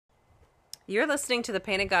You're listening to the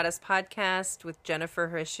Painted Goddess podcast with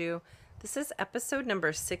Jennifer Hrishu. This is episode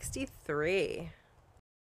number 63.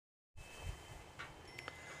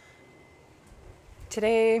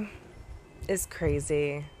 Today is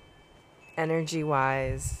crazy,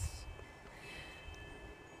 energy-wise.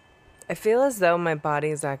 I feel as though my body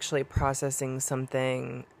is actually processing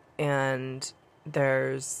something, and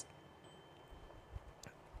there's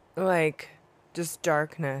just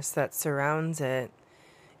darkness that surrounds it,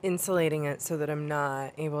 insulating it so that I'm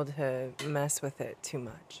not able to mess with it too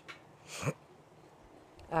much.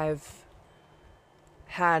 I've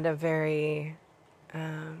had a very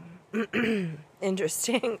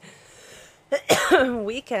interesting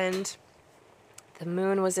weekend. The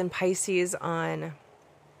moon was in Pisces on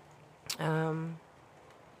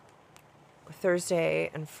Thursday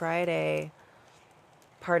and Friday,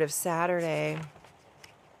 part of Saturday.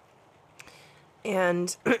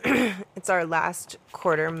 And it's our last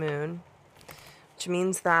quarter moon, which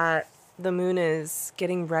means that the moon is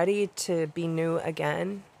getting ready to be new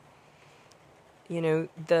again. You know,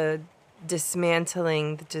 the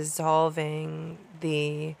dismantling, the dissolving,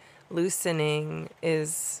 the loosening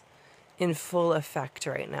is in full effect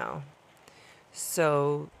right now.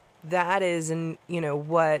 So that is,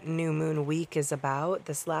 what New Moon Week is about,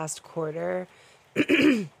 this last quarter.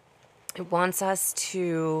 It wants us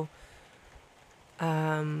to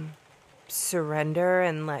surrender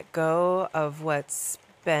and let go of what's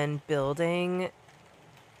been building.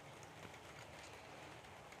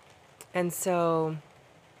 And so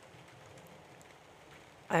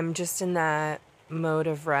I'm just in that mode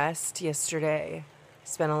of rest. Yesterday,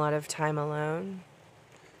 spent a lot of time alone,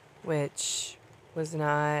 which was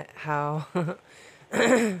not how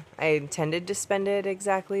I intended to spend it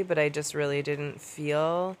exactly, but I just really didn't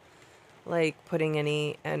feel like putting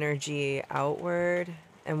any energy outward.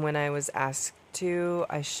 And when I was asked to,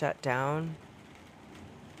 I shut down.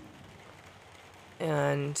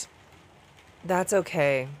 And that's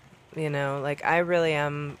okay. I really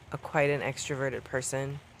am quite an extroverted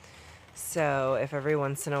person. So if every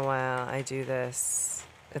once in a while I do this,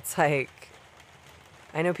 it's like,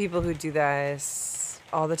 I know people who do this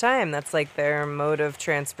all the time. That's like their mode of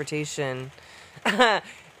transportation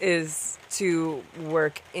is to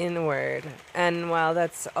work inward. And while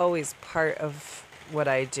that's always part of what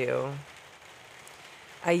I do,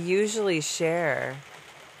 I usually share.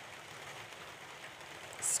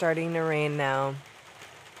 It's starting to rain now.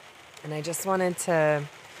 And I just wanted to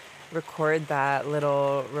record that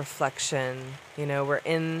little reflection. We're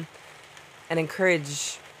in, and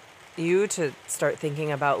encourage you to start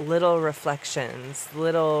thinking about little reflections,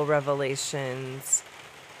 little revelations.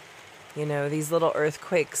 These little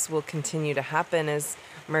earthquakes will continue to happen as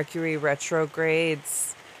Mercury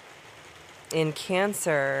retrogrades in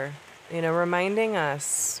Cancer, reminding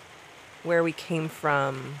us where we came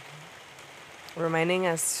from, reminding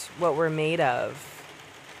us what we're made of,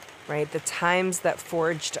 right? The times that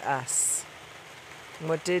forged us.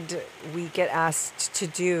 What did we get asked to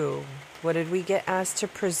do? What did we get asked to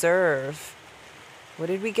preserve? What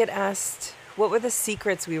were the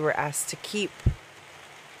secrets we were asked to keep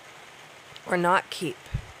or not keep?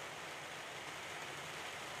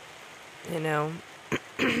 I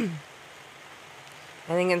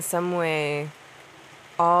think in some way,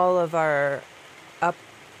 all of our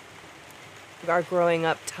growing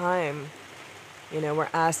up time, we're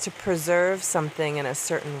asked to preserve something in a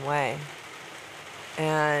certain way.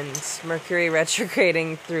 And Mercury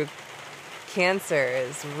retrograding through Cancer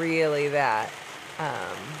is really that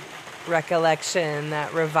recollection,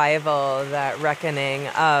 that revival, that reckoning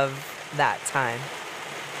of that time.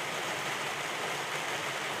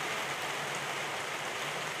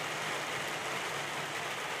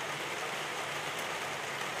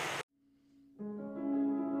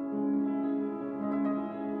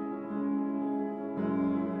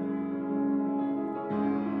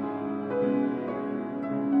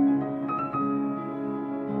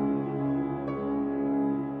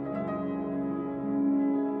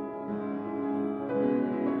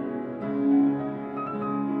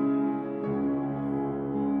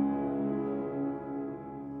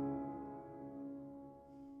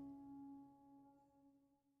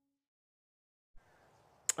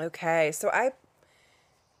 Okay, so I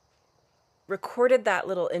recorded that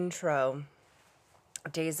little intro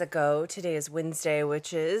days ago. Today is Wednesday,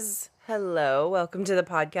 which is, hello, welcome to the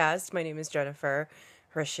podcast. My name is Jennifer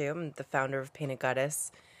Hrishu. I'm the founder of Painted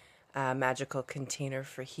Goddess, a magical container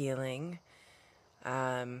for healing.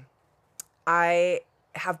 I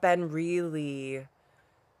have been really,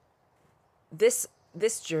 this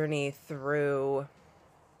journey through,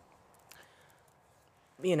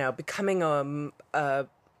 becoming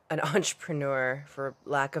a an entrepreneur, for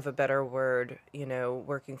lack of a better word,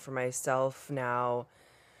 working for myself now,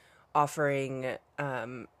 offering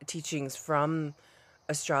teachings from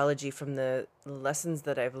astrology, from the lessons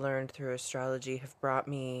that I've learned through astrology, have brought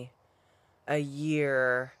me a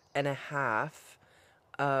year and a half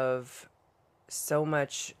of so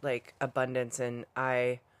much like abundance. And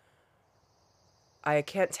I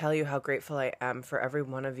can't tell you how grateful I am for every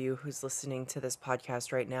one of you who's listening to this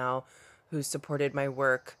podcast right now, who's supported my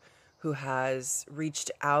work, who has reached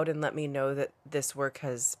out and let me know that this work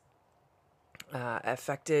has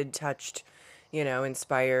affected, touched,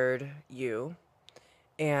 inspired you.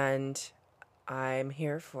 And I'm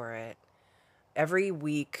here for it. Every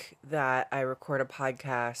week that I record a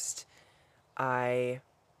podcast, I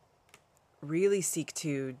really seek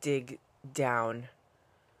to dig down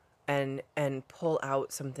and pull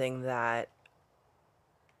out something that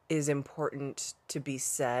is important to be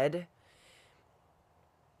said.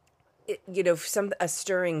 A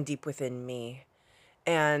stirring deep within me,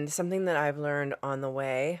 and something that I've learned on the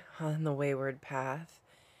wayward path,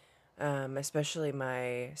 especially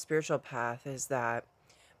my spiritual path, is that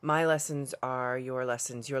my lessons are your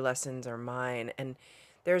lessons are mine. And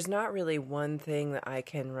there's not really one thing that I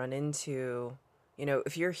can run into.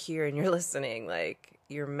 If you're here and you're listening, like,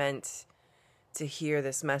 you're meant to hear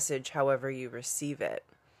this message however you receive it.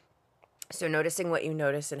 So noticing what you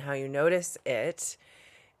notice and how you notice it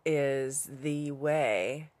is the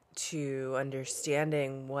way to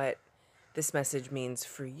understanding what this message means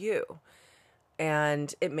for you.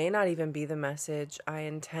 And it may not even be the message I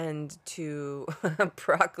intend to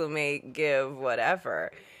proclamate, give,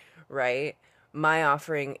 whatever, right? My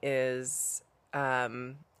offering is,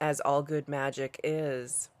 as all good magic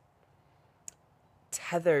is,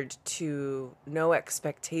 tethered to no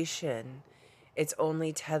expectation. It's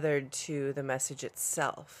only tethered to the message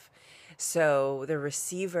itself. So the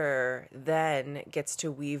receiver then gets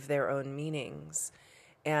to weave their own meanings.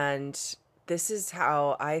 And this is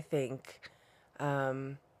how I think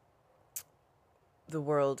the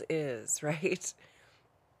world is, right?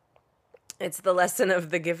 It's the lesson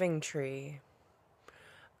of the giving tree.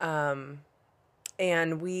 And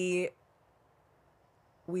we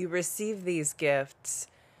receive these gifts.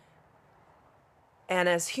 And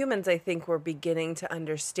as humans, I think we're beginning to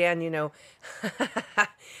understand,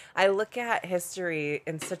 I look at history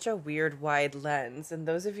in such a weird, wide lens. And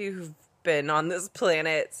those of you who've been on this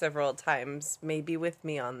planet several times may be with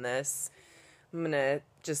me on this. I'm going to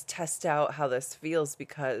just test out how this feels,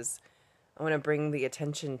 because I want to bring the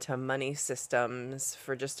attention to money systems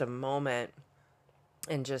for just a moment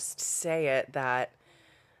and just say it that,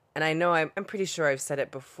 and I know I'm pretty sure I've said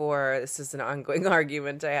it before. This is an ongoing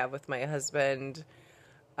argument I have with my husband.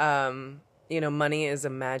 Money is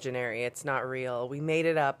imaginary. It's not real. We made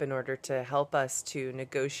it up in order to help us to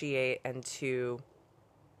negotiate and to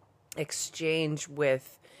exchange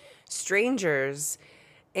with strangers.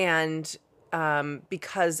 And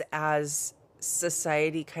because as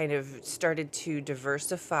society kind of started to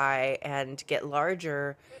diversify and get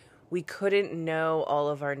larger, we couldn't know all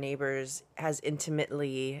of our neighbors as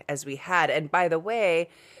intimately as we had. And by the way,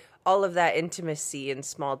 all of that intimacy in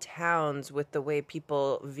small towns with the way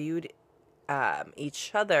people viewed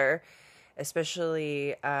each other,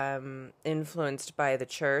 especially influenced by the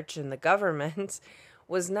church and the government,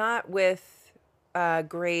 was not with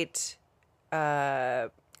great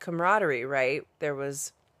camaraderie, right? There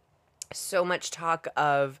was so much talk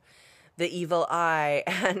of the evil eye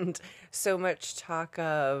and so much talk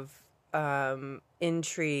of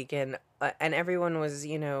intrigue, and everyone was,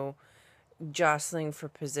 jostling for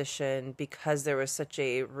position because there was such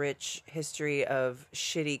a rich history of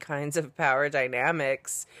shitty kinds of power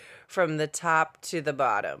dynamics from the top to the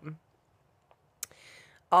bottom,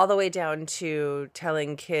 all the way down to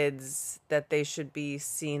telling kids that they should be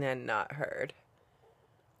seen and not heard,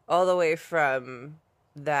 all the way from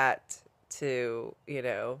that to,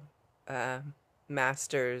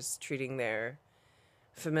 masters treating their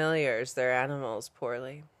familiars, their animals,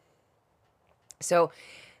 poorly. So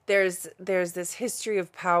there's this history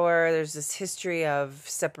of power, there's this history of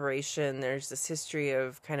separation, there's this history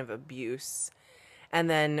of kind of abuse. And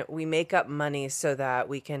then we make up money so that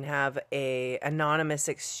we can have a anonymous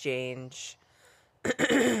exchange.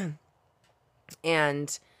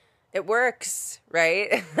 And it works,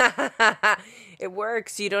 right? It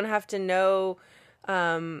works. You don't have to know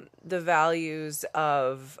the values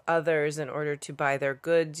of others in order to buy their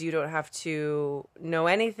goods. You don't have to know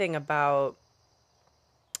anything about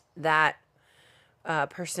that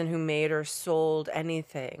person who made or sold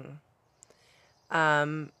anything.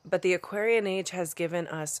 But the Aquarian age has given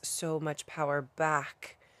us so much power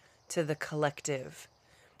back to the collective.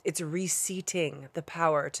 It's reseating the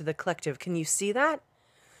power to the collective. Can you see that?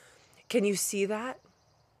 Can you see that?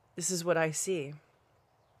 This is what I see.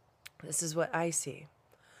 This is what I see.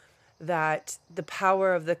 That the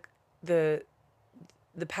power of the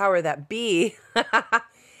power that be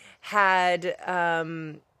had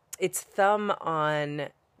its thumb on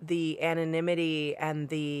the anonymity and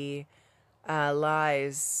the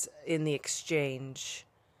lies in the exchange.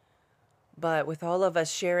 But with all of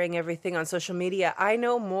us sharing everything on social media, I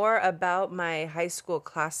know more about my high school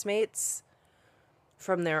classmates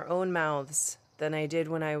from their own mouths than I did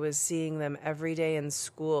when I was seeing them every day in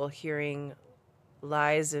school, hearing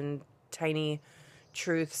lies and tiny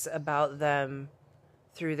truths about them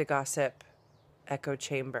through the gossip echo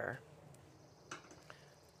chamber.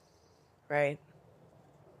 Right?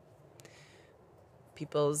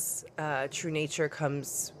 People's true nature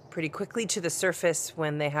comes pretty quickly to the surface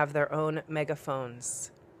when they have their own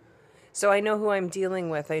megaphones. So I know who I'm dealing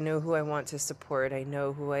with. I know who I want to support. I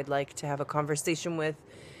know who I'd like to have a conversation with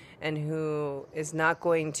and who is not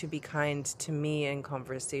going to be kind to me in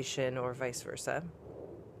conversation or vice versa.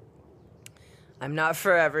 I'm not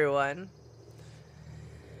for everyone.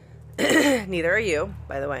 Neither are you,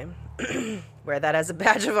 by the way. Wear that as a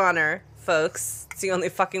badge of honor, folks. It's the only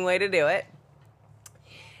fucking way to do it.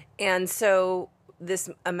 And so this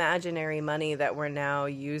imaginary money that we're now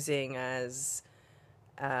using as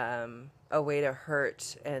a way to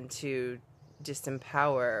hurt and to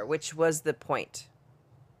disempower, which was the point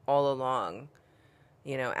all along.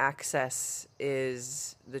 You know, access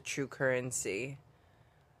is the true currency.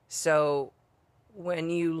 So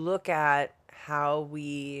when you look at how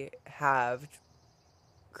we have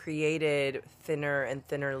created thinner and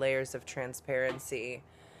thinner layers of transparency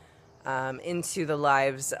into the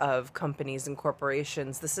lives of companies and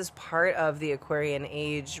corporations, this is part of the Aquarian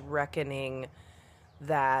age reckoning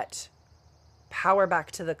that power back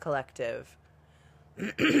to the collective.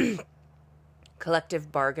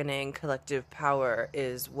 Collective bargaining, collective power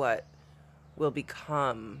is what will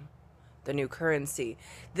become the new currency.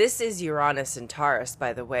 This is Uranus and Taurus,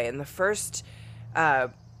 by the way, and the first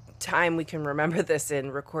time we can remember this in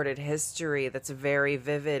recorded history that's very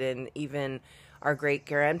vivid, and even our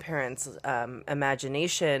great-grandparents'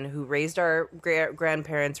 imagination, who raised our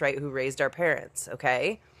grandparents, right, who raised our parents,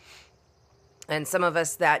 okay? And some of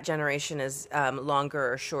us, that generation is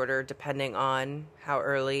longer or shorter, depending on how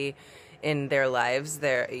early in their lives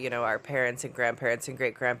their, you know, our parents and grandparents and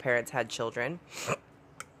great-grandparents had children.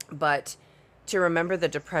 But to remember the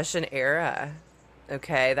Depression era,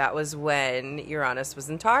 okay, that was when Uranus was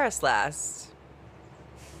in Taurus last.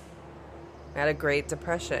 Had a Great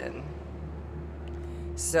Depression.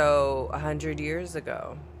 So 100 years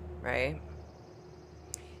ago, right?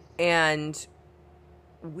 And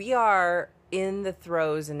we are in the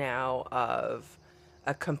throes now of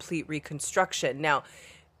a complete reconstruction. Now,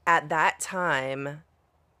 at that time,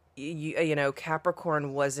 you know,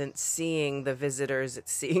 Capricorn wasn't seeing the visitors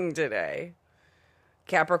it's seeing today.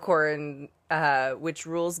 Capricorn, which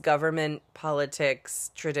rules government,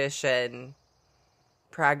 politics, tradition,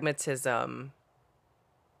 pragmatism,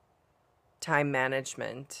 time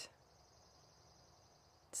management.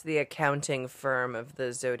 It's the accounting firm of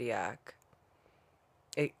the zodiac.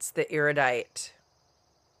 It's the erudite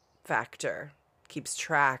factor. Keeps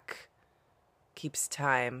track, keeps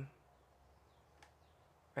time,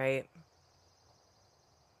 right?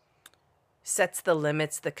 Sets the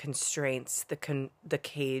limits, the constraints, the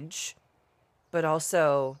cage, but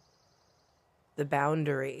also the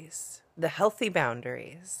boundaries, the healthy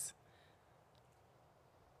boundaries.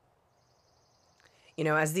 You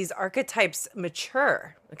know, as these archetypes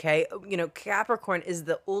mature, okay, you know, Capricorn is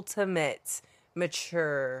the ultimate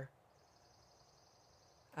mature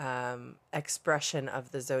expression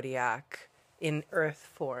of the zodiac in earth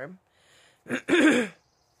form.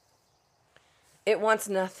 It wants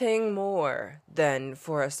nothing more than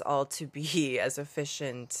for us all to be as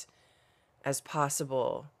efficient as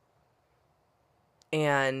possible.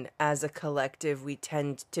 And as a collective, we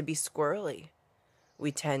tend to be squirrely.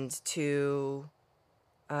 We tend to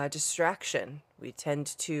distraction. We tend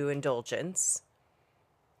to indulgence.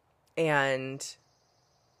 And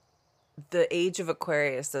the age of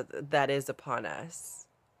Aquarius that is upon us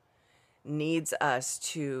needs us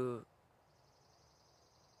to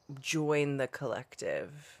join the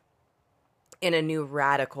collective in a new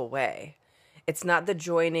radical way. It's not the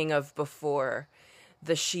joining of before,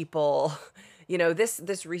 the sheeple, you know,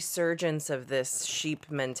 this resurgence of this sheep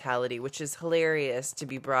mentality, which is hilarious to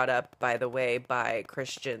be brought up, by the way, by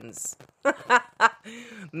Christians.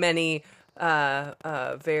 Many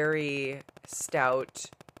very stout,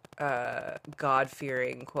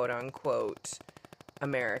 God-fearing, quote-unquote,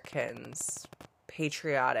 Americans,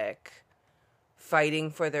 patriotic,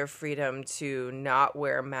 fighting for their freedom to not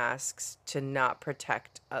wear masks, to not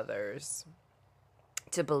protect others,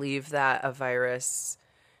 to believe that a virus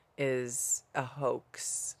is a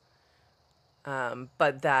hoax,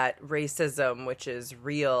 but that racism, which is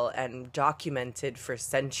real and documented for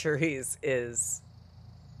centuries, is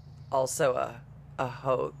also a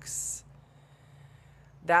hoax.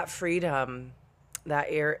 That freedom, that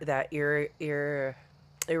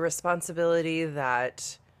irresponsibility,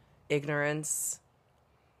 that ignorance,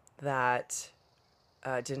 that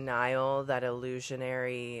denial, that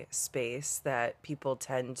illusionary space that people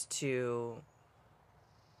tend to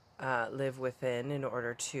live within in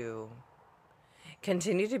order to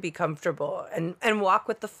continue to be comfortable and walk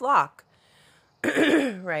with the flock,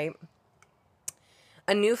 right?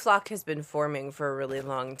 A new flock has been forming for a really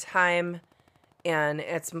long time, and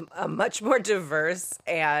it's a much more diverse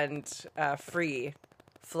and free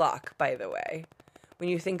flock, by the way. When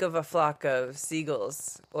you think of a flock of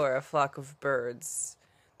seagulls or a flock of birds,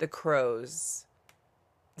 the crows,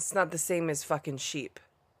 it's not the same as fucking sheep.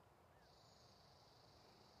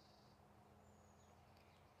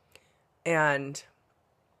 And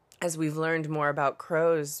as we've learned more about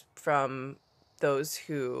crows from those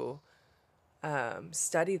who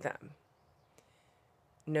study them,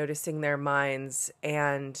 noticing their minds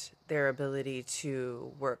and their ability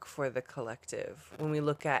to work for the collective. When we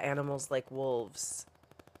look at animals like wolves,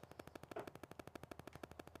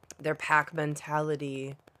 their pack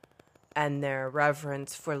mentality and their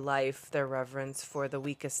reverence for life, their reverence for the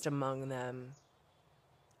weakest among them,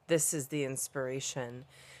 this is the inspiration.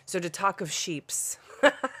 So to talk of sheeps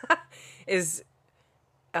is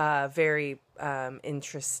a very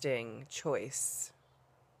interesting choice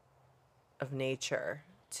of nature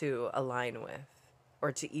to align with,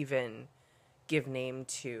 or to even give name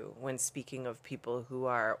to, when speaking of people who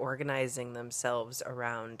are organizing themselves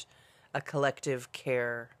around a collective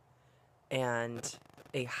care and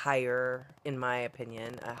a higher, in my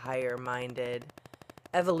opinion, a higher minded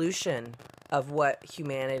evolution of what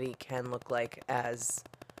humanity can look like as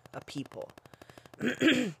a people.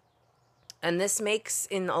 And this makes,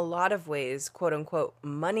 in a lot of ways, quote unquote,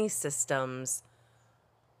 money systems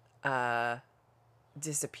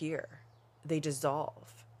disappear. They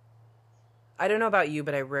dissolve. I don't know about you,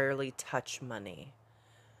 but I rarely touch money.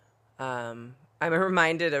 I'm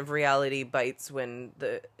reminded of Reality Bites when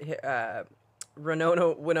the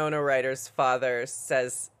Winona Ryder's father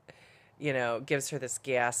says, gives her this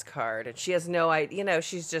gas card, and she has no idea,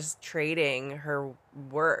 she's just trading her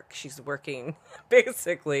work. She's working,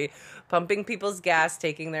 basically, pumping people's gas,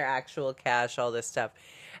 taking their actual cash, all this stuff.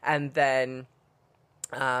 And then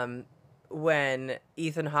when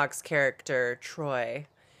Ethan Hawke's character, Troy,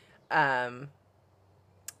 kind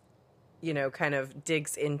of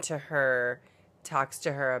digs into her, talks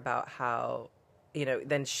to her about how,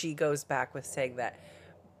 then she goes back with saying that,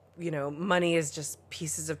 money is just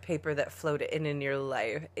pieces of paper that float in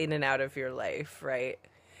and out of your life, right?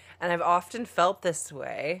 And I've often felt this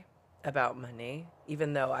way about money,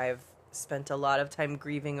 even though I've spent a lot of time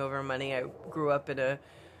grieving over money. I grew up in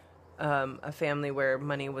a family where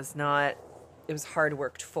money was not, it was hard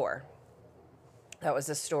worked for. That was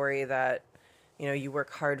a story that, you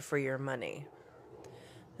work hard for your money.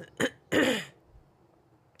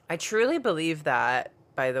 I truly believe that,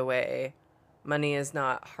 by the way, money is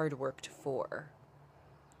not hard worked for.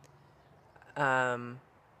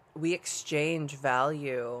 We exchange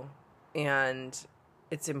value, and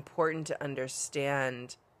it's important to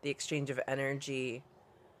understand the exchange of energy.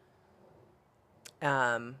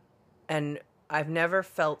 And I've never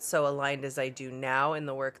felt so aligned as I do now in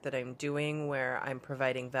the work that I'm doing, where I'm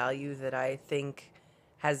providing value that I think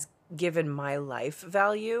has given my life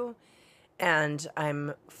value, and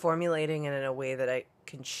I'm formulating it in a way that I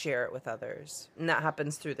can share it with others. And that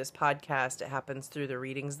happens through this podcast. It happens through the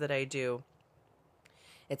readings that I do.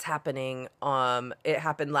 It's happening, it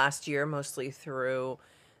happened last year mostly through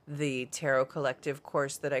the Tarot Collective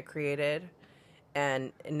course that I created.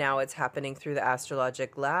 And now it's happening through the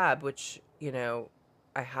Astrologic Lab, which, I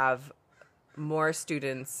have more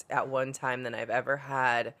students at one time than I've ever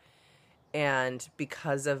had. And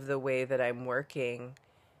because of the way that I'm working,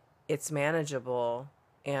 it's manageable,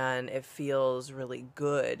 and it feels really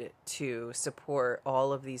good to support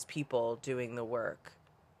all of these people doing the work.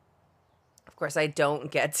 Of course, I don't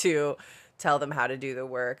get to tell them how to do the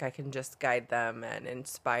work. I can just guide them and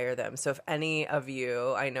inspire them. So if any of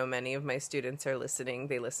you, I know many of my students are listening,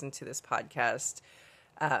 they listen to this podcast,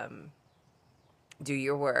 do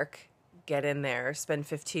your work, get in there, spend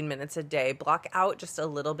 15 minutes a day, block out just a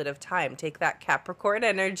little bit of time, take that Capricorn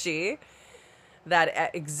energy,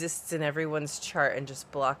 that exists in everyone's chart, and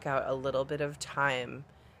just block out a little bit of time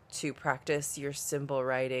to practice your symbol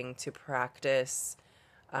writing, to practice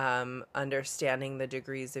understanding the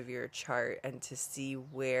degrees of your chart, and to see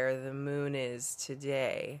where the moon is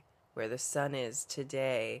today, where the sun is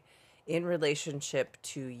today in relationship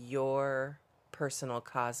to your personal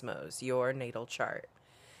cosmos, your natal chart.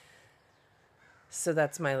 So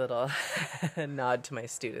that's my little nod to my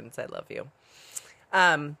students. I love you.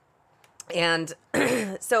 And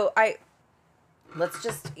so let's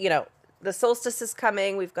just, the solstice is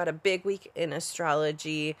coming. We've got a big week in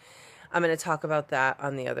astrology. I'm going to talk about that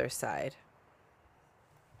on the other side.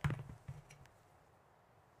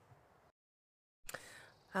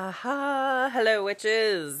 Aha! Hello,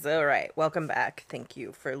 witches. All right, welcome back. Thank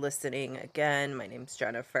you for listening again. My name's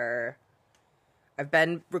Jennifer. I've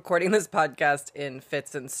been recording this podcast in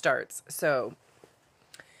fits and starts. So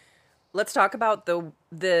let's talk about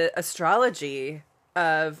the astrology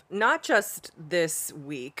of not just this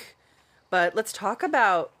week, but let's talk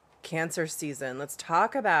about Cancer season. Let's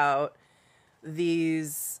talk about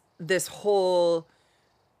this whole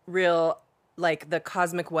real, like, the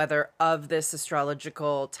cosmic weather of this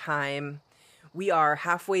astrological time. We are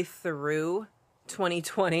halfway through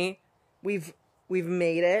 2020. We've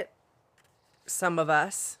made it. Some of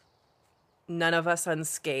us, none of us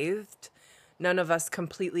unscathed, none of us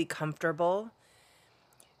completely comfortable.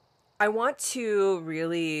 I want to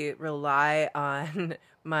really rely on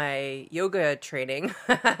my yoga training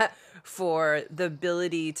for the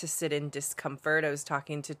ability to sit in discomfort. I was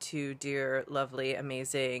talking to two dear, lovely,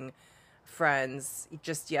 amazing friends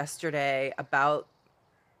just yesterday about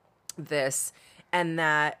this, and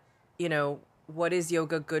that, what is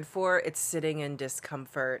yoga good for? It's sitting in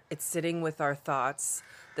discomfort. It's sitting with our thoughts,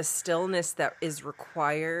 the stillness that is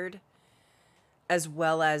required, as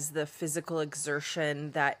well as the physical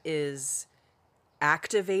exertion that is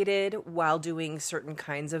activated while doing certain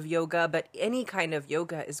kinds of yoga. But any kind of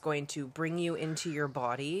yoga is going to bring you into your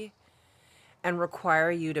body and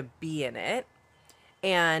require you to be in it.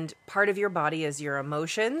 And part of your body is your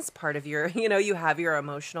emotions. Part of your, you have your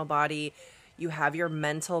emotional body, you have your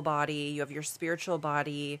mental body, you have your spiritual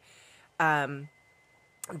body.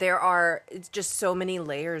 There are just so many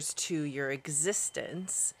layers to your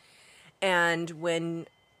existence. And when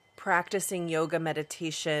practicing yoga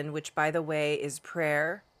meditation, which by the way is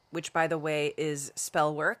prayer, which by the way is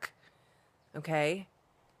spell work, okay?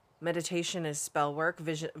 Meditation is spell work,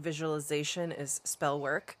 visualization is spell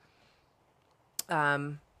work.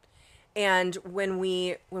 And when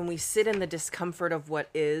we sit in the discomfort of what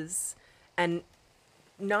is, and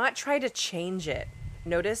not try to change it,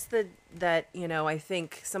 notice that I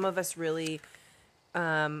think some of us really,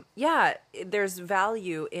 there's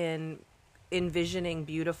value in envisioning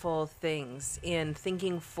beautiful things, in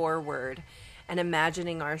thinking forward and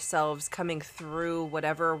imagining ourselves coming through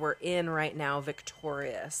whatever we're in right now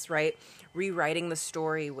victorious, right? Rewriting the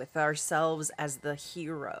story with ourselves as the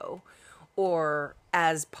hero, or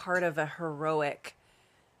as part of a heroic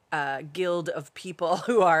guild of people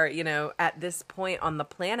who are, at this point on the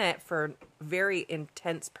planet for very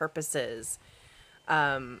intense purposes.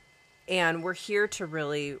 And we're here to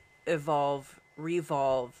really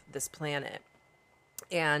revolve this planet.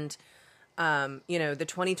 And, the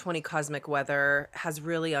 2020 cosmic weather has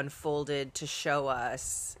really unfolded to show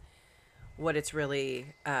us what it's really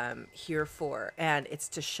here for. And it's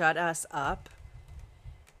to shut us up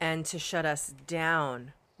and to shut us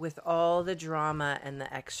down with all the drama and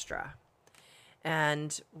the extra.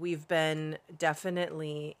 And we've been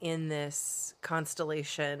definitely in this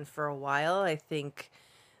constellation for a while. I think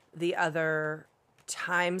the other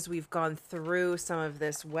times we've gone through some of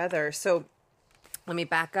this weather. So let me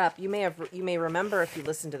back up. You may remember, if you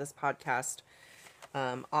listen to this podcast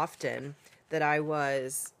often, that I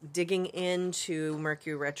was digging into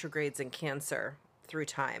Mercury retrogrades in Cancer through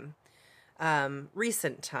time.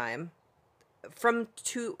 Recent time, from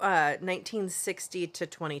 1960 to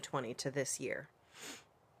 2020 to this year.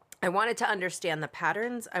 I wanted to understand the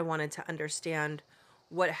patterns. I wanted to understand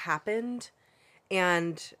what happened.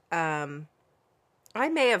 And I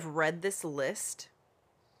may have read this list,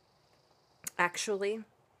 actually.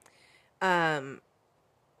 I'm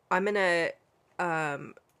gonna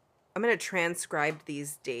transcribe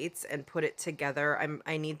these dates and put it together.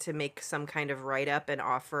 I need to make some kind of write-up and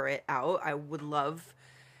offer it out. I would love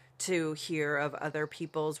to hear of other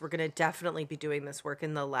people's. We're going to definitely be doing this work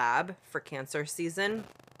in the lab for Cancer season.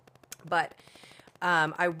 But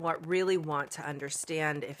I really want to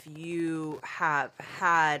understand if you have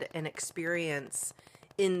had an experience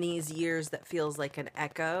in these years that feels like an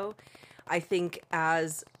echo. I think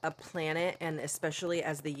as a planet, and especially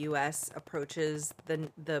as the U.S. approaches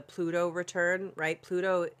the Pluto return, right?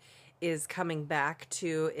 Pluto is coming back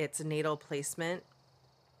to its natal placement.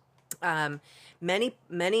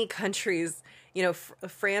 Many countries,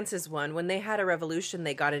 France is one. When they had a revolution,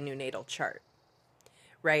 they got a new natal chart,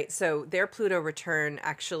 right? So their Pluto return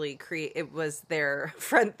actually it was the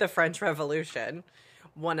French Revolution,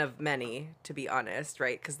 one of many, to be honest,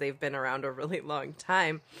 right? Because they've been around a really long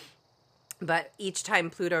time. But each time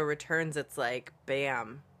Pluto returns, it's like,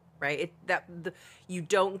 bam, right? You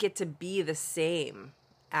don't get to be the same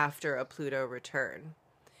after a Pluto return.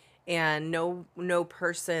 And no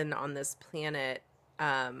person on this planet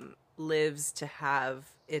lives to have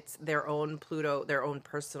their own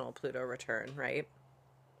personal Pluto return, right?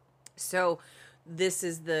 So this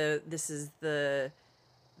is the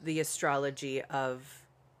astrology of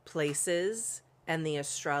places and the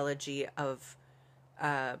astrology of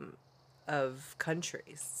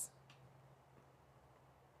countries.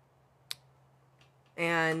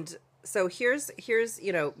 And so here's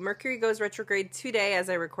Mercury goes retrograde today as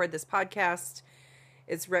I record this podcast.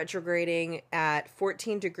 It's retrograding at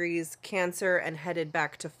 14 degrees Cancer and headed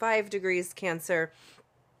back to 5 degrees Cancer.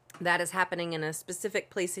 That is happening in a specific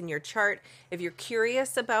place in your chart. If you're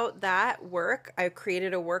curious about that work, I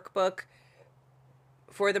created a workbook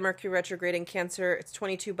for the Mercury retrograde in Cancer. It's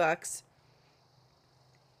 $22.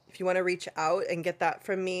 If you want to reach out and get that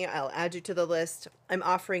from me, I'll add you to the list. I'm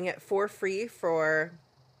offering it for free for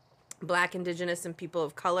Black, Indigenous, and people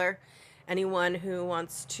of color. Anyone who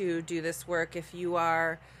wants to do this work, if you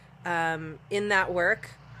are in that work,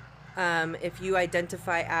 if you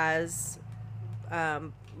identify as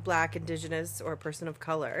Black, Indigenous, or a person of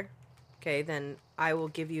color, okay, then I will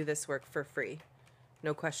give you this work for free.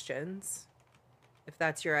 No questions. If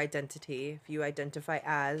that's your identity, if you identify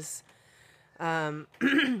as...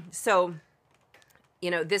 So,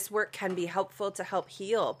 this work can be helpful to help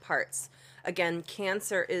heal parts. Again,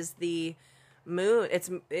 Cancer is the moon.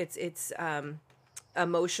 It's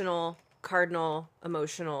cardinal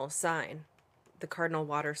emotional sign, the cardinal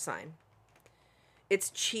water sign.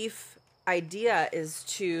 Its chief idea is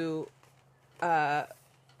to have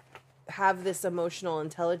this emotional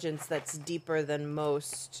intelligence that's deeper than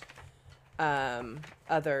most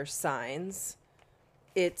other signs.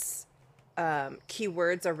 Its key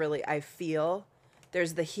words are really I feel.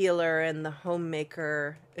 There's the healer and the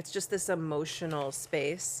homemaker. It's just this emotional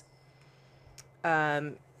space.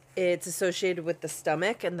 It's associated with the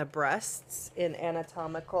stomach and the breasts in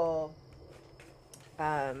anatomical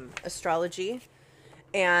astrology,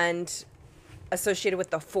 and associated with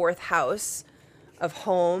the 4th house of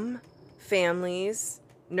home, families,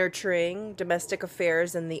 nurturing, domestic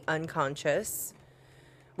affairs, and the unconscious.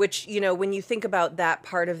 Which, when you think about that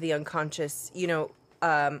part of the unconscious, it's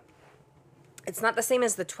not the same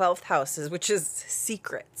as the 12th houses, which is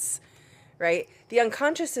secrets, right? The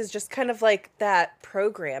unconscious is just kind of like that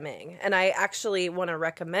programming. And I actually want to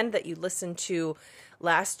recommend that you listen to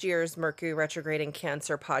last year's Mercury retrograde in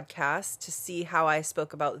Cancer podcast to see how I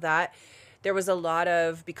spoke about that. There was a lot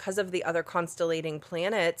because of the other constellating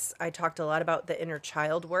planets, I talked a lot about the inner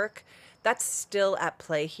child work. That's still at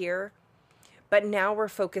play here. But now we're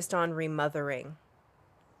focused on remothering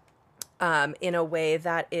in a way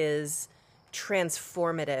that is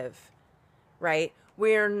transformative, right?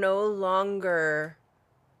 We're no longer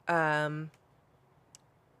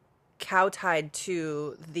cow-tied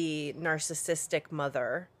to the narcissistic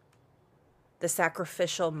mother, the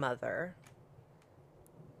sacrificial mother,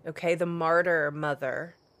 okay, the martyr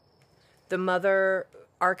mother, the mother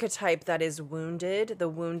archetype that is wounded, the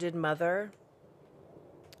wounded mother,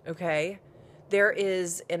 okay? There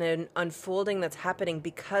is an unfolding that's happening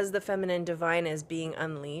because the feminine divine is being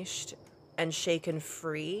unleashed and shaken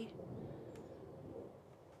free.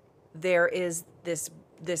 There is this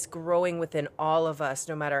growing within all of us,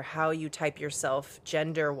 no matter how you type yourself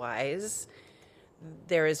gender-wise.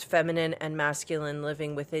 There is feminine and masculine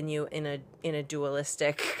living within you in a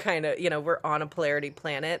dualistic kind of, we're on a polarity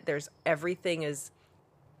planet. Everything is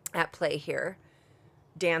at play here,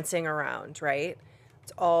 dancing around, right?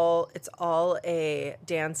 It's all a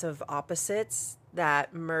dance of opposites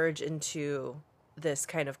that merge into this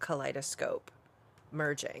kind of kaleidoscope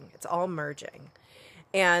merging. It's all merging.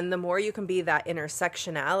 And the more you can be that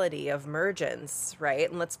intersectionality of mergence, right?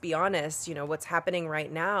 And let's be honest, what's happening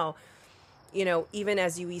right now, even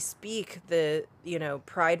as we speak,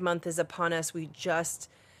 Pride Month is upon us. We just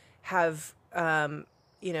have,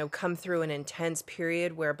 come through an intense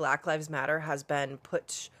period where Black Lives Matter has been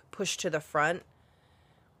pushed to the front.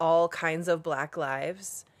 All kinds of Black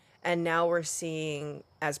lives. And now we're seeing,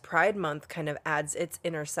 as Pride Month kind of adds its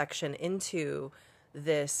intersection into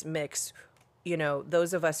this mix,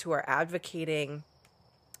 those of us who are advocating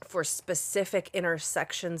for specific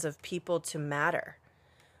intersections of people to matter.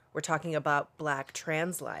 We're talking about Black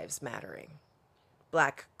trans lives mattering,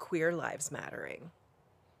 Black queer lives mattering,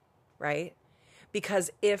 right?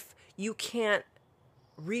 Because if you can't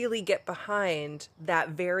really get behind that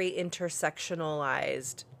very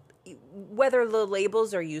intersectionalized, whether the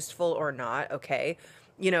labels are useful or not, okay?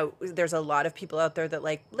 There's a lot of people out there that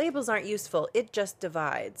like, labels aren't useful, it just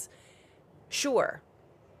divides. Sure.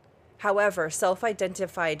 However,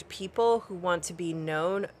 self-identified people who want to be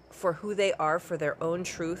known for who they are, for their own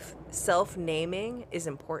truth, self-naming is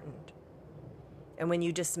important. And when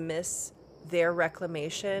you dismiss their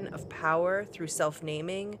reclamation of power through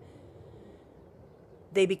self-naming,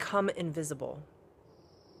 they become invisible.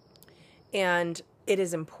 And it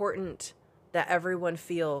is important that everyone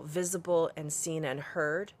feel visible and seen and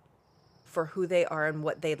heard for who they are and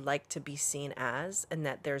what they'd like to be seen as, and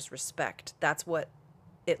that there's respect. That's what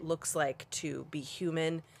it looks like to be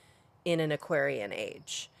human in an Aquarian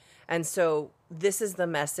age. And so this is the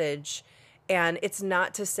message. And it's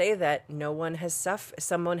not to say that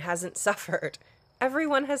someone hasn't suffered.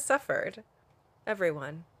 Everyone has suffered.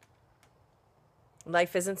 Everyone.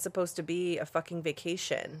 Life isn't supposed to be a fucking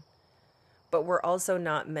vacation. But we're also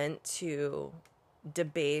not meant to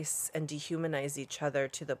debase and dehumanize each other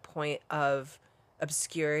to the point of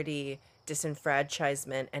obscurity,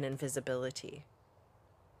 disenfranchisement, and invisibility.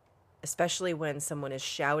 Especially when someone is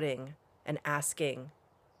shouting and asking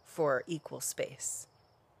for equal space.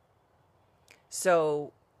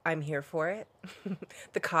 So I'm here for it.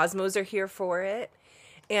 The cosmos are here for it.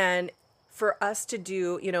 And for us to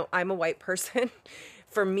do, I'm a white person.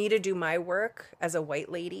 For me to do my work as a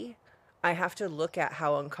white lady, I have to look at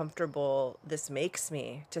how uncomfortable this makes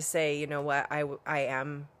me to say, you know what,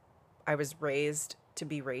 I was raised to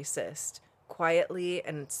be racist, quietly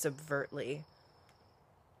and subvertly.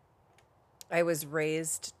 I was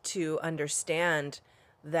raised to understand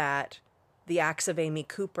that the acts of Amy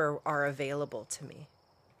Cooper are available to me.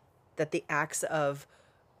 That the acts of,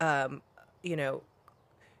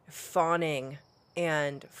 fawning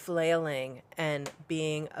and flailing and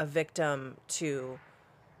being a victim to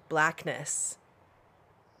Blackness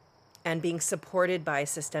and being supported by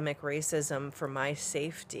systemic racism for my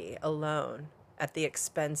safety alone at the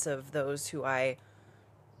expense of those who I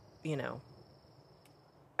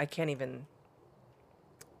can't even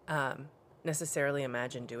necessarily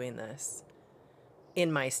imagine doing this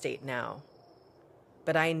in my state now.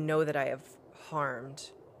 But I know that I have harmed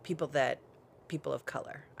people of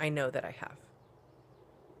color. I know that I have.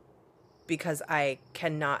 Because I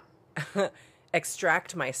cannot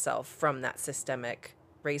extract myself from that systemic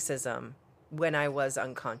racism when I was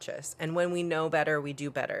unconscious. And when we know better, we do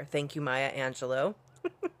better. Thank you, Maya Angelou.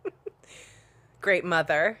 Great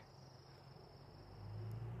mother.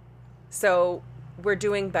 So we're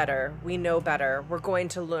doing better. We know better. We're going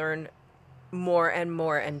to learn more and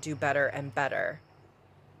more and do better and better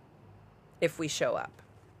if we show up.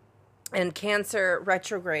 And Cancer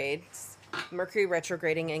retrogrades, Mercury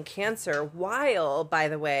retrograding in Cancer, while, by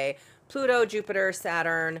the way, Pluto, Jupiter,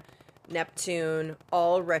 Saturn, Neptune,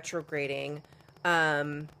 all retrograding.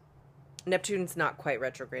 Neptune's not quite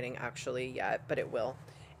retrograding actually yet, but it will.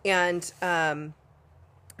 And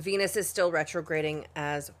Venus is still retrograding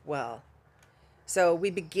as well. So we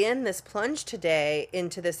begin this plunge today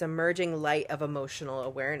into this emerging light of emotional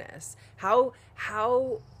awareness. How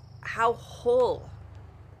whole, WHOLE,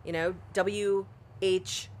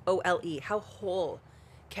 how whole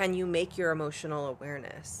can you make your emotional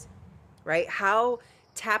awareness, right? How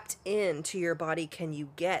tapped into your body can you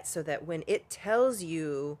get so that when it tells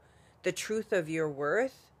you the truth of your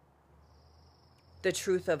worth, the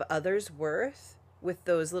truth of others' worth, with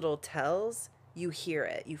those little tells, you hear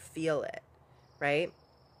it, you feel it, right?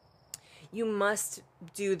 You must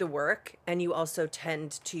do the work, and you also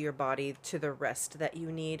tend to your body to the rest that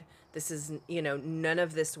you need. This is, none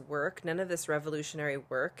of this work, none of this revolutionary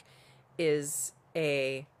work is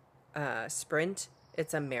a sprint.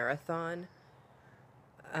 It's a marathon.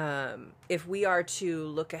 If we are to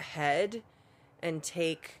look ahead and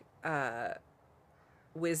take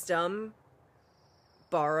wisdom,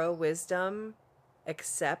 borrow wisdom,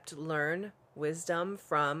 accept, learn wisdom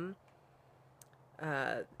from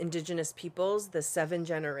indigenous peoples, the 7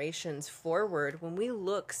 generations forward, when we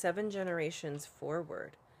look 7 generations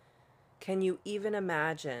forward, can you even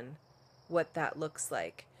imagine what that looks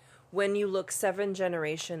like? When you look 7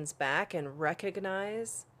 generations back and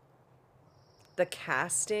recognize the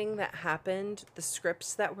casting that happened, the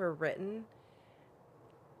scripts that were written,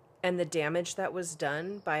 and the damage that was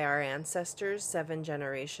done by our ancestors 7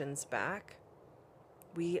 generations back,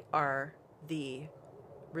 we are the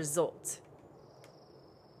result,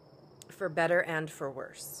 for better and for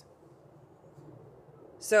worse.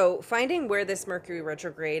 So finding where this Mercury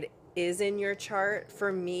retrograde is in your chart,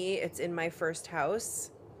 for me, it's in my first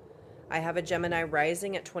house. I have a Gemini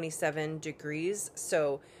rising at 27 degrees.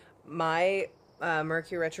 So my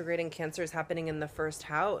Mercury retrograde in Cancer is happening in the first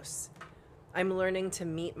house. I'm learning to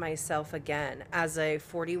meet myself again as a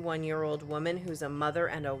 41-year-old woman who's a mother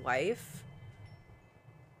and a wife,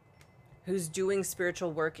 who's doing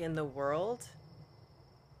spiritual work in the world,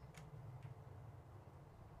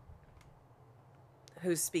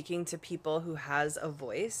 who's speaking to people, who has a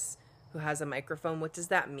voice, who has a microphone. What does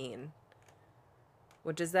that mean?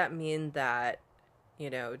 What does that mean that,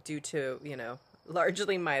 due to,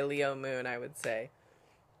 largely my Leo moon, I would say,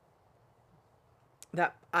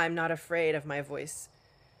 that I'm not afraid of my voice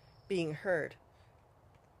being heard?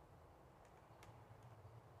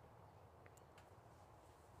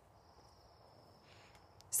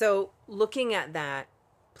 So looking at that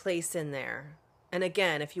place in there, and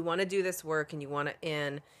again, if you want to do this work and you want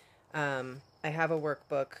to I have a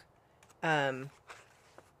workbook. And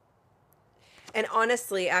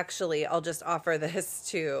honestly, actually, I'll just offer this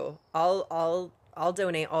too. I'll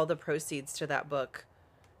donate all the proceeds to that book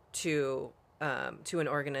to an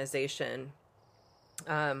organization.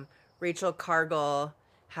 Rachel Cargill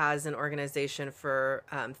has an organization for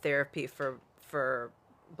therapy for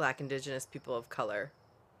Black, Indigenous people of color.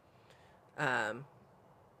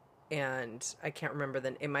 And I can't remember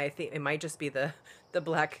it might just be the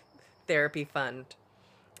Black Therapy Fund,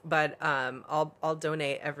 but I'll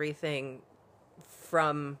donate everything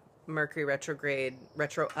from Mercury retrograde,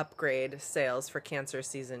 retro upgrade sales for Cancer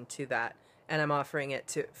season to that, and I'm offering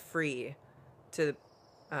it free to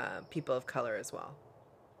people of color as well.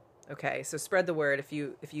 Okay, so spread the word if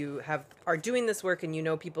you are doing this work and you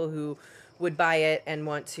know people who would buy it and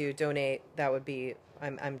want to donate. That would be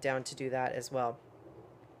I'm down to do that as well.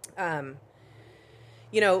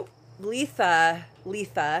 Litha,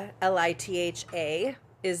 Litha,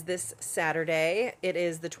 is this Saturday. It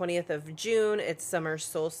is the 20th of June. It's summer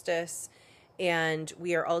solstice. And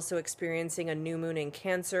we are also experiencing a new moon in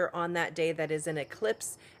Cancer on that day that is an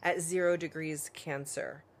eclipse at 0 degrees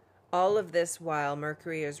Cancer. All of this while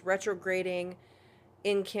Mercury is retrograding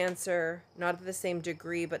in Cancer, not at the same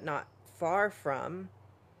degree, but not far from.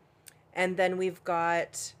 And then we've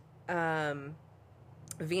got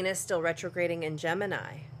Venus still retrograding in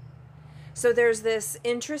Gemini. So there's this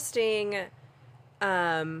interesting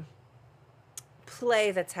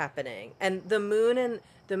play that's happening, and the moon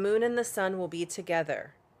and the sun will be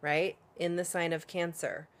together, right, in the sign of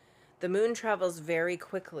Cancer. The moon travels very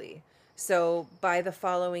quickly, so by the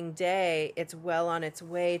following day it's well on its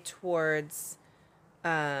way towards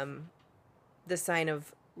the sign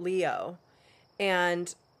of Leo,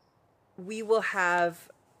 and we will have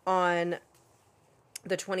on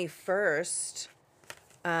the 21st,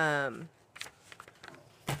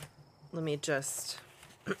 let me just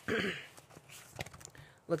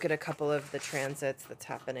look at a couple of the transits that's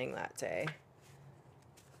happening that day.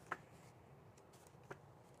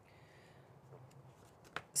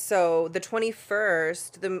 So the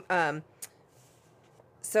 21st,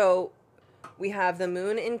 so we have the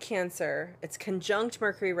moon in Cancer. It's conjunct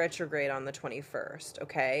Mercury retrograde on the 21st,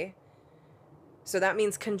 okay? So that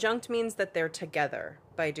means conjunct means that they're together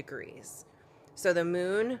by degrees. So the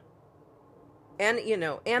moon and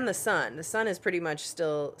the sun is pretty much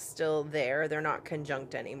still there. They're not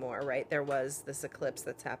conjunct anymore, right? There was this eclipse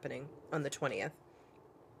that's happening on the 20th.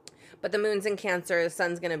 But the moon's in Cancer, the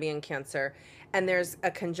sun's going to be in Cancer, and there's a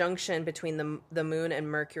conjunction between the moon and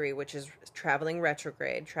Mercury, which is traveling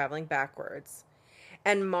retrograde, traveling backwards.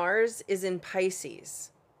 And Mars is in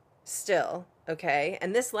Pisces still, okay?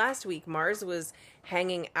 And this last week, Mars was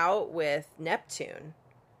hanging out with Neptune,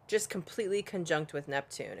 just completely conjunct with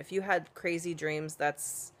Neptune. If you had crazy dreams,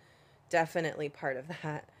 that's definitely part of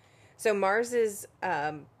that. So Mars is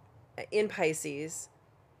in Pisces,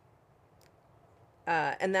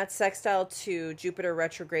 and that's sextile to Jupiter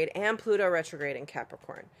retrograde and Pluto retrograde in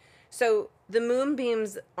Capricorn. So the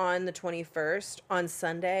moonbeams on the 21st, on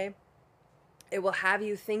Sunday, it will have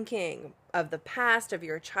you thinking of the past, of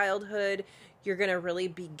your childhood. You're going to really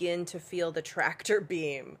begin to feel the tractor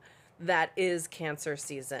beam that is Cancer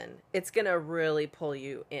season. It's going to really pull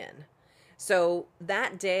you in. So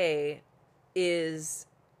that day is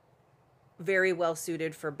very well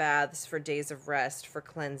suited for baths, for days of rest, for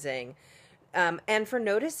cleansing, and for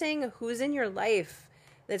noticing who's in your life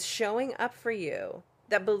that's showing up for you,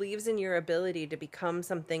 that believes in your ability to become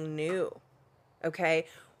something new. Okay?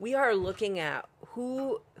 We are looking at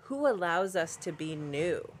who allows us to be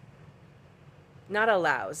new. Not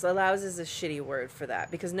allows. Allows is a shitty word for that,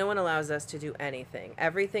 because no one allows us to do anything.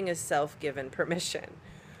 Everything is self-given permission.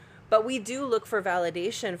 But we do look for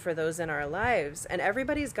validation for those in our lives, and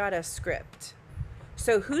everybody's got a script.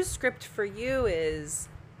 So whose script for you is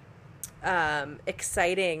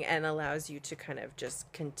exciting and allows you to kind of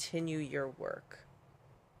just continue your work,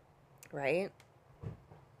 right?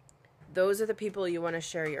 Those are the people you want to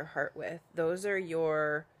share your heart with. Those are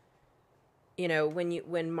your,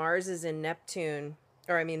 when Mars is in Neptune,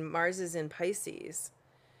 Mars is in Pisces,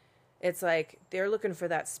 it's like they're looking for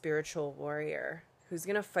that spiritual warrior who's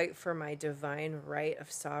going to fight for my divine right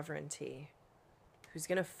of sovereignty, who's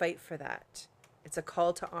going to fight for that. It's a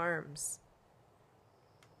call to arms.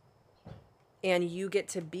 And you get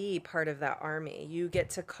to be part of that army. You get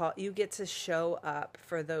to show up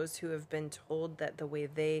for those who have been told that the way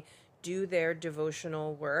they do their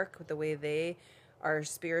devotional work, the way they are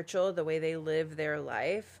spiritual, the way they live their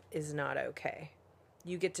life is not okay.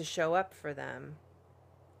 You get to show up for them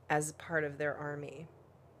as part of their army.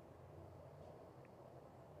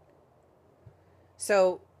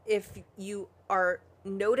 So if you are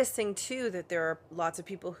noticing too that there are lots of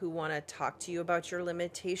people who want to talk to you about your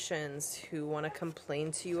limitations, who want to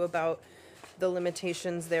complain to you about the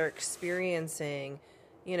limitations they're experiencing,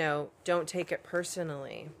 don't take it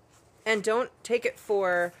personally. And don't take it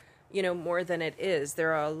for, more than it is.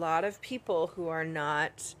 There are a lot of people who are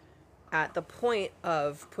not at the point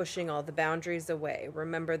of pushing all the boundaries away.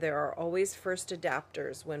 Remember, there are always first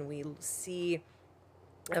adapters when we see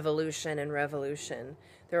evolution and revolution.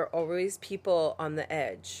 There are always people on the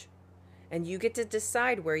edge, and you get to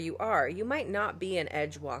decide where you are. You might not be an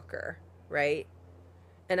edge walker, right?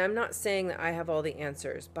 And I'm not saying that I have all the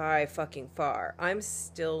answers by fucking far. I'm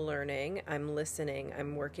still learning. I'm listening.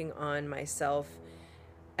 I'm working on myself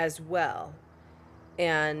as well.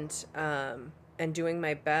 And doing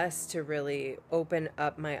my best to really open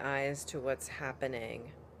up my eyes to what's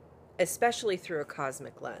happening, especially through a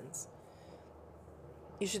cosmic lens.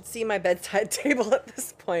 You should see my bedside table at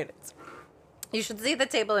this point. You should see the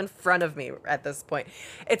table in front of me at this point.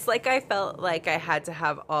 It's like I felt like I had to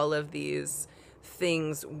have all of these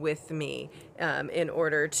things with me in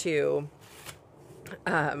order to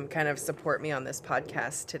kind of support me on this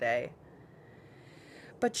podcast today.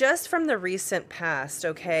 But just from the recent past,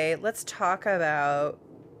 okay, let's talk about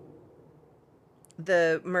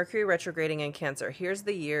the Mercury retrograding in Cancer. Here's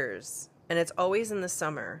the years, and it's always in the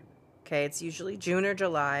summer. Okay, it's usually June or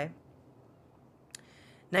July.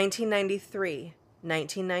 1993,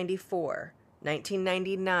 1994,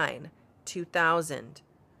 1999, 2000,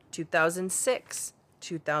 2006,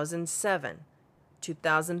 2007,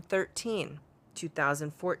 2013,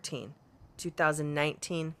 2014,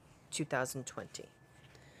 2019, 2020.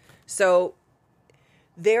 So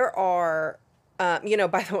there are, by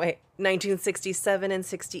the way, 1967 and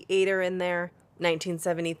 68 are in there.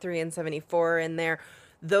 1973 and 74 are in there.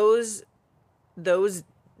 Those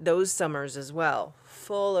summers as well,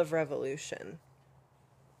 full of revolution.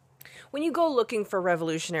 When you go looking for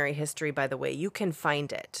revolutionary history, by the way, you can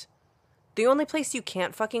find it. The only place you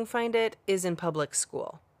can't fucking find it is in public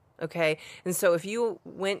school. Okay? And so if you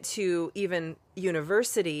went to even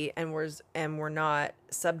university and were not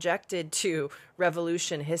subjected to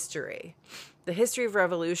revolution history, the history of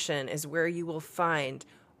revolution is where you will find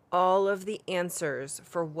all of the answers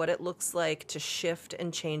for what it looks like to shift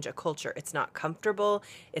and change a culture. It's not comfortable.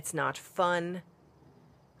 It's not fun.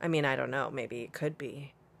 I mean, I don't know. Maybe it could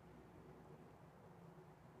be.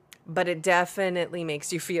 But it definitely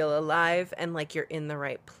makes you feel alive and like you're in the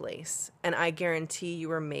right place. And I guarantee you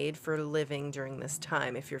were made for living during this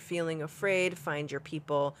time. If you're feeling afraid, find your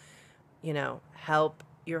people, help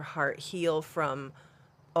your heart heal from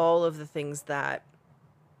all of the things that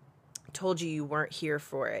told you weren't here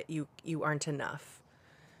for it. You aren't enough.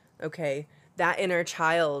 Okay? That inner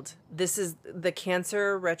child, this is the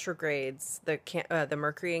Cancer retrogrades, the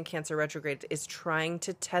Mercury in Cancer retrograde is trying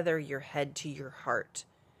to tether your head to your heart.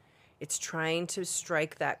 It's trying to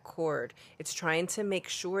strike that chord. It's trying to make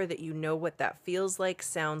sure that you know what that feels like,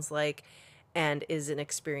 sounds like, and is an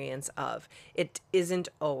experience of. It isn't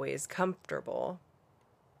always comfortable,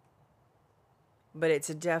 but it's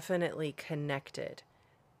definitely connected.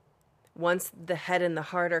 Once the head and the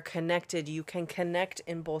heart are connected, you can connect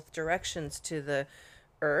in both directions to the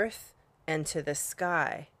earth and to the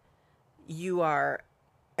sky. You are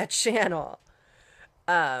a channel.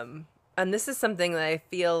 And this is something that I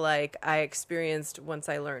feel like I experienced once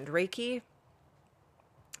I learned Reiki.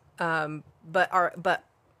 But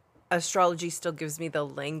astrology still gives me the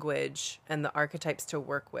language and the archetypes to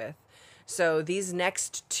work with. So these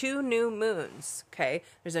next 2 new moons, okay,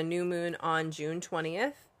 there's a new moon on June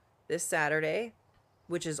 20th, this Saturday,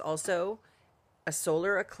 which is also a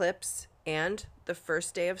solar eclipse and the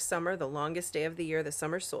first day of summer, the longest day of the year, the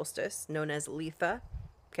summer solstice, known as Litha,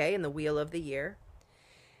 okay, in the wheel of the year.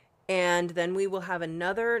 And then we will have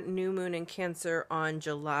another new moon in Cancer on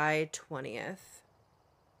July 20th.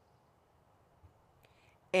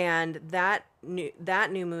 And that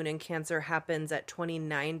new moon in Cancer happens at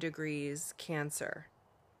 29 degrees Cancer.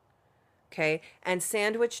 Okay? And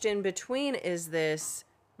sandwiched in between is this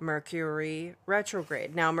Mercury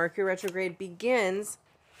retrograde. Now, Mercury retrograde begins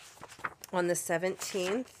on the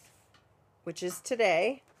 17th, which is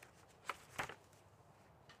today,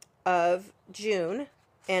 of June,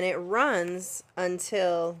 and it runs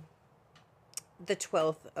until the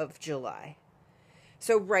 12th of July.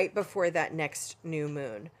 So right before that next new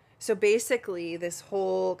moon. So basically, this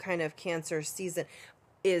whole kind of Cancer season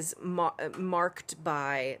is marked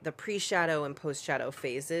by the pre-shadow and post-shadow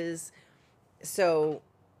phases. So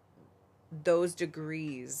those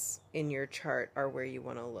degrees in your chart are where you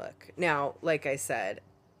want to look. Now, like I said,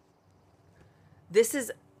 this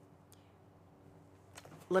is...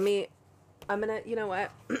 I'm going to... You know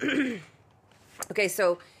what? Okay,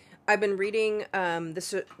 so I've been reading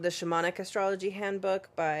the Shamanic Astrology Handbook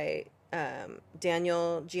by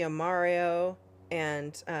Daniel Giammario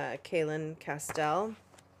and Kaylin Castell.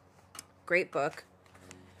 Great book.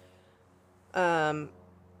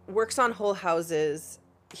 Works on whole houses.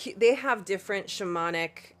 They have different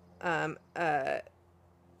shamanic,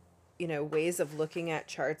 ways of looking at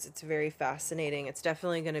charts. It's very fascinating. It's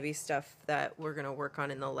definitely going to be stuff that we're going to work on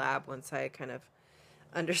in the lab once I kind of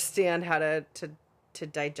understand how to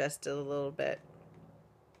digest it a little bit.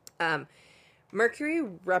 Mercury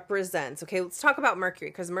represents, okay, let's talk about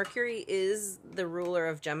Mercury, because Mercury is the ruler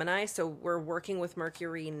of Gemini, so we're working with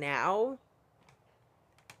Mercury now.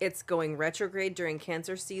 It's going retrograde during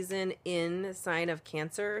Cancer season in sign of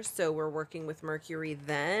Cancer, so we're working with Mercury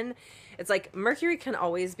then. It's like Mercury can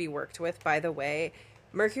always be worked with, by the way.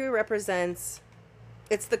 Mercury represents,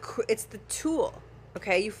 it's the tool,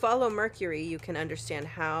 okay? You follow Mercury, you can understand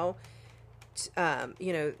how,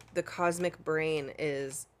 the cosmic brain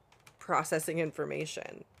is processing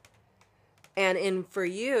information. And for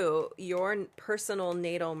you, your personal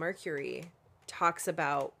natal Mercury talks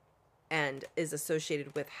about and is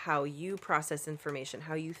associated with how you process information,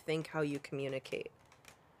 how you think, how you communicate,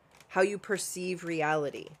 how you perceive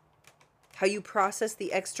reality, how you process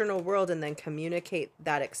the external world and then communicate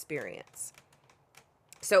that experience.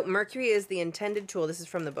 So Mercury is the intended tool. This is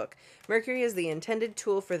from the book. Mercury is the intended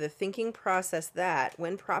tool for the thinking process that,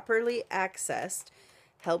 when properly accessed,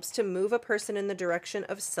 helps to move a person in the direction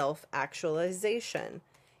of self-actualization.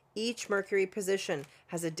 Each Mercury position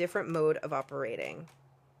has a different mode of operating.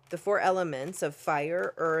 The 4 elements of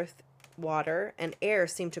fire, earth, water, and air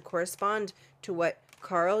seem to correspond to what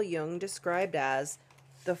Carl Jung described as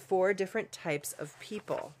the 4 different types of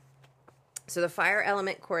people. So the fire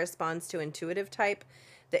element corresponds to intuitive type,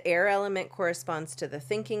 the air element corresponds to the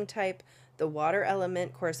thinking type, the water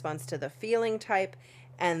element corresponds to the feeling type,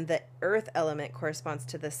 and the earth element corresponds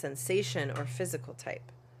to the sensation or physical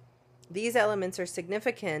type. These elements are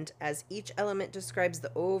significant as each element describes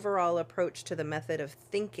the overall approach to the method of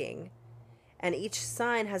thinking, and each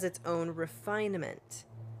sign has its own refinement.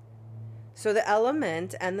 So the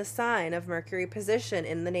element and the sign of Mercury position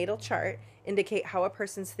in the natal chart indicate how a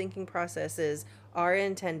person's thinking processes are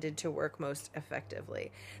intended to work most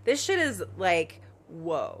effectively. This shit is like,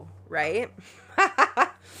 whoa, right?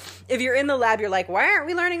 If you're in the lab, you're like, why aren't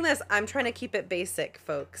we learning this? I'm trying to keep it basic,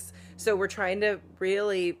 folks. So we're trying to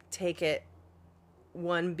really take it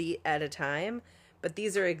one beat at a time. But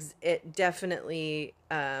these are definitely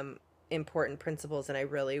important principles, and I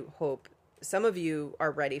really hope some of you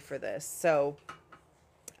are ready for this. So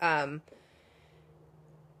I'm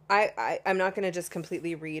not going to just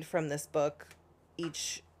completely read from this book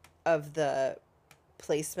each of the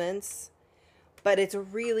placements, but it's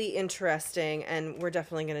really interesting, and we're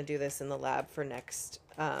definitely going to do this in the lab for next,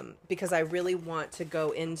 because I really want to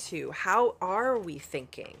go into how are we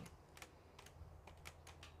thinking?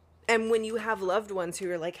 And when you have loved ones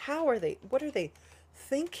who are like, what are they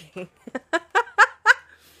thinking?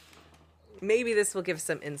 Maybe this will give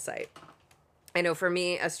some insight. I know for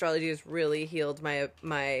me, astrology has really healed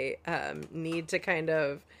my need to kind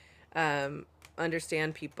of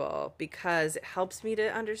understand people, because it helps me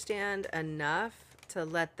to understand enough to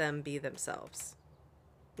let them be themselves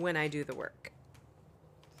when I do the work.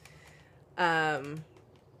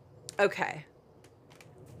 Okay.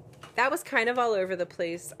 That was kind of all over the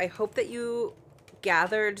place. I hope that you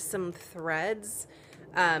gathered some threads.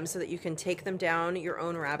 so that you can take them down your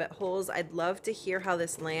own rabbit holes. I'd love to hear how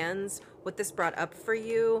this lands, what this brought up for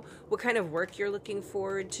you, what kind of work you're looking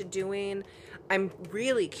forward to doing. I'm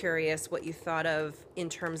really curious what you thought of in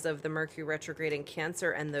terms of the Mercury retrograde in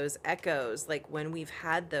Cancer and those echoes, like when we've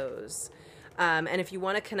had those. And if you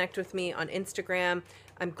want to connect with me on Instagram,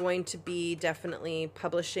 I'm going to be definitely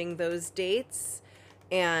publishing those dates.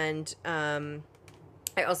 And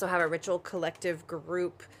I also have a Ritual Collective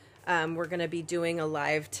group. We're going to be doing a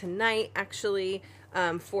live tonight, actually,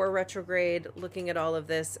 for retrograde, looking at all of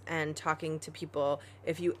this and talking to people.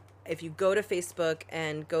 If you go to Facebook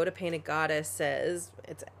and go to Painted Goddesses,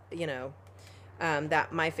 it's,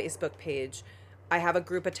 that my Facebook page, I have a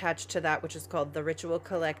group attached to that, which is called the Ritual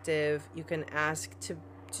Collective. You can ask to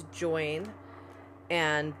join,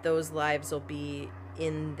 and those lives will be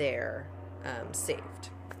in there, saved.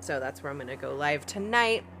 So that's where I'm going to go live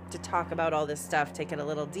tonight to talk about all this stuff, take it a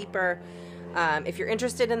little deeper. If you're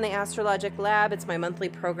interested in the Astrologic Lab, it's my monthly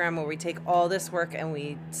program where we take all this work and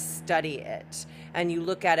we study it, and you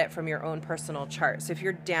look at it from your own personal chart. So if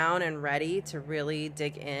you're down and ready to really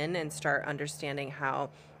dig in and start understanding how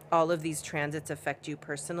all of these transits affect you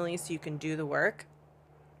personally, so you can do the work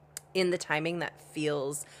in the timing that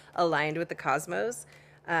feels aligned with the cosmos,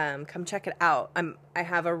 come check it out. I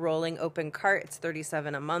have a rolling open cart. It's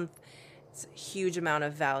 $37 a month. It's a huge amount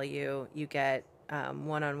of value. You get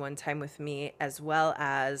one-on-one time with me, as well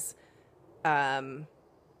as through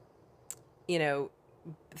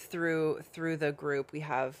the group, we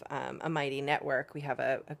have a mighty network. We have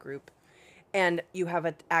a group, and you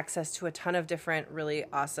have access to a ton of different really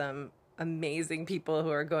awesome, amazing people who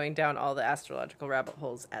are going down all the astrological rabbit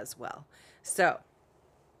holes as well. So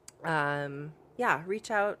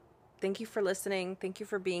reach out. Thank you for listening. Thank you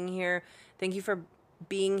for being here. Thank you for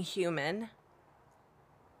being human.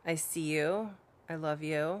 I see you. I love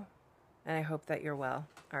you. And I hope that you're well.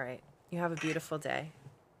 All right. You have a beautiful day.